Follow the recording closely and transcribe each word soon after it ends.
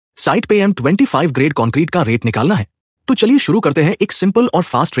Site पे M25 grade concrete का rate निकालना है, तो चलिए शुरू करते हैं एक सिंपल और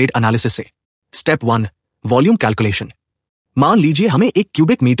फास्ट रेट एनालिसिस से। Step 1, volume calculation. मान लीजिए हमें 1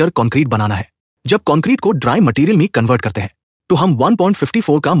 क्यूबिक मीटर कंक्रीट बनाना है। जब कंक्रीट को ड्राई मटेरियल में कन्वर्ट करते हैं तो हम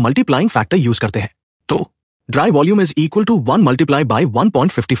 1.54 का मल्टीप्लाइंग फैक्टर यूज करते हैं। तो dry volume is equal to 1 multiply by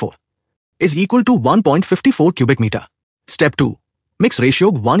 1.54 is equal to 1.54 cubic metre. Step 2, mix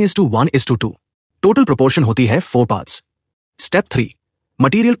ratio 1:1:2। Total proportion होती है 4 parts. Step 3,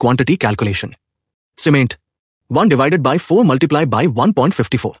 material quantity calculation. Cement 1 divided by 4 multiply by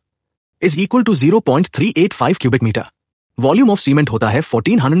 1.54 is equal to 0.385 cubic metre. Volume of cement होता है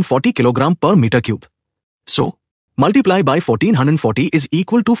 1440 kilogram पर metre cube. So multiply by 1440 is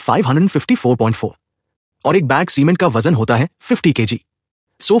equal to 554.4 और एक bag cement का वजन होता है 50 kg।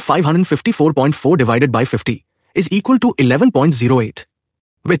 So 554.4 divided by 50 is equal to 11.08,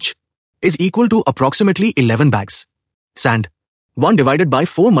 which is equal to approximately 11 bags. Sand 1 divided by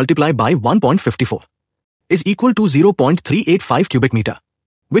 4 multiplied by 1.54 is equal to 0.385 cubic meter,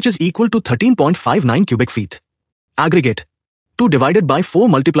 which is equal to 13.59 cubic feet. Aggregate 2 divided by 4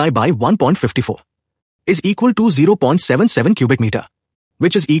 multiplied by 1.54 is equal to 0.77 cubic meter,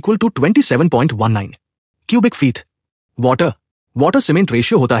 which is equal to 27.19 cubic feet. Water cement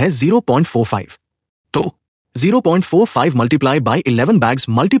ratio होता है 0.45। तो 0.45 multiplied by 11 bags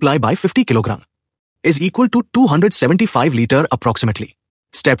multiplied by 50 kilogram is equal to 275 liter approximately.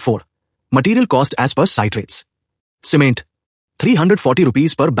 Step 4, material cost as per site rates. Cement 340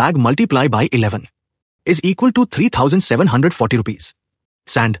 rupees per bag multiplied by 11 is equal to 3740 rupees.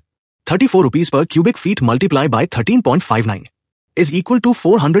 Sand 34 rupees per cubic feet multiplied by 13.59 is equal to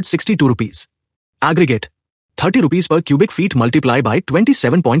 462 rupees. Aggregate 30 rupees per cubic feet multiplied by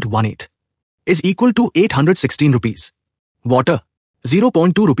 27.18 is equal to 816 rupees. Water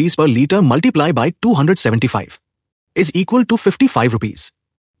 0.2 rupees per liter multiplied by 275 is equal to 55 rupees.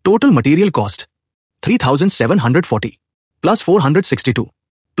 Total material cost 3740 plus 462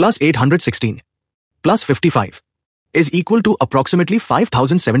 plus 816 plus 55 is equal to approximately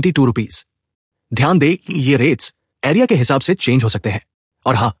 5072 rupees. ध्यान दें कि ये rates area के हिसाब से change हो सकते हैं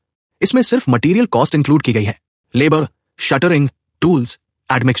और हाँ, इसमें सिर्फ मटेरियल कॉस्ट इंक्लूड की गई है। लेबर, शटरिंग, टूल्स,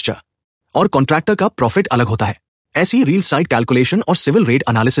 एडमिक्सचर और कॉन्ट्रैक्टर का प्रॉफिट अलग होता है। ऐसी रियल साइट कैलकुलेशन और सिविल रेट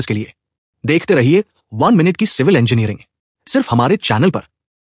एनालिसिस के लिए देखते रहिए 1 मिनट की सिविल इंजीनियरिंग, सिर्फ हमारे चैनल पर।